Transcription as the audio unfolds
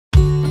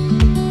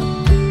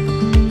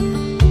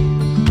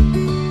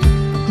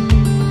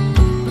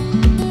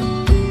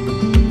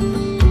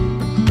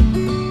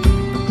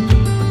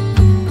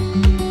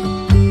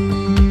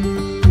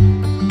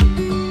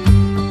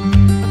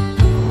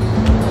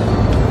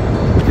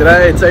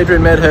G'day, it's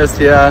Adrian Medhurst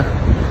here.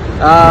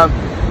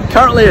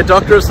 Currently a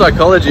doctor of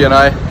psychology, and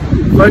I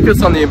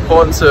focus on the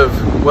importance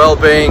of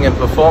well-being and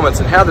performance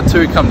and how the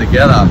two come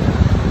together.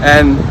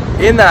 And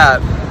in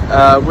that,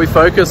 we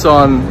focus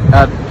on,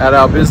 at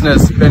our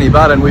business, Benny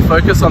Butt, and we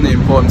focus on the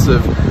importance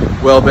of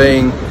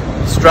well-being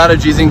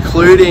strategies,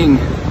 including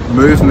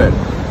movement.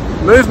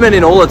 Movement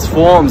in all its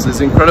forms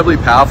is incredibly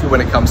powerful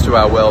when it comes to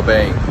our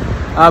well-being.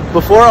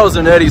 Before I was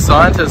a nerdy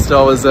scientist,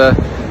 I was a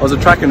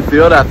track and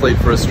field athlete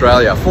for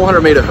Australia.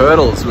 400-meter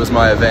hurdles was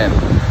my event.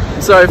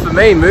 So for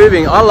me,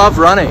 moving, I love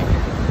running.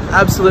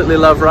 Absolutely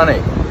love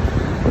running.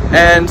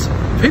 And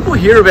people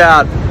hear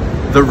about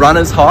the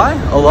runner's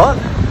high a lot,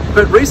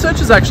 but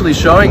research is actually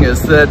showing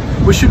us that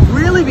we should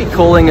really be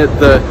calling it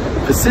the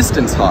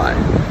persistence high.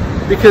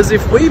 Because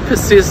if we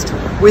persist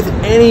with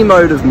any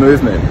mode of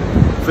movement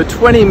for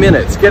 20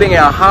 minutes, getting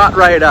our heart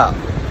rate up,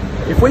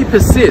 if we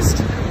persist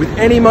with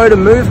any mode of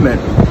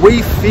movement,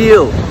 we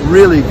feel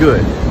really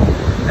good.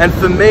 And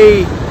for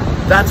me,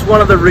 that's one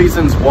of the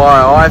reasons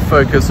why I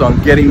focus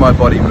on getting my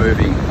body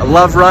moving. I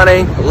love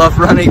running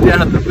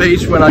down at the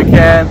beach when I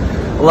can.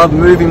 I love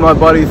moving my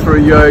body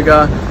through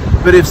yoga.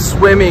 But if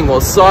swimming or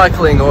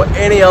cycling or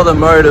any other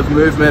mode of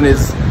movement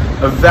is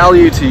of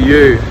value to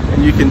you,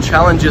 and you can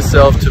challenge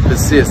yourself to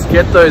persist,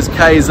 get those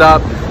Ks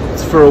up,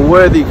 it's for a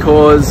worthy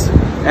cause.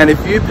 And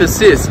if you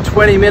persist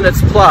 20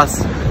 minutes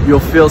plus, you'll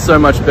feel so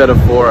much better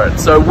for it.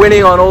 So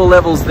winning on all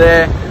levels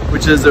there,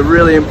 which is a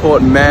really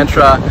important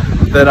mantra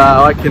that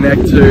I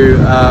connect to.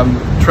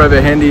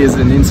 Trevor Hendy is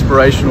an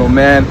inspirational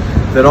man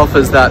that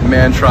offers that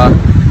mantra.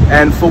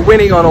 And for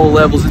winning on all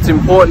levels, it's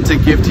important to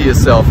give to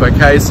yourself,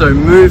 okay? So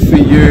move for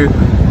you,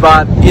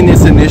 but in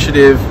this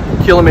initiative,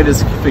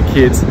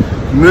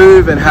 KM'S4KIDS,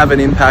 move and have an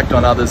impact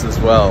on others as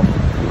well.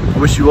 I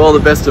wish you all the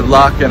best of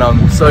luck, and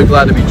I'm so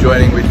glad to be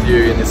joining with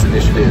you in this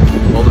initiative.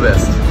 All the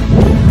best.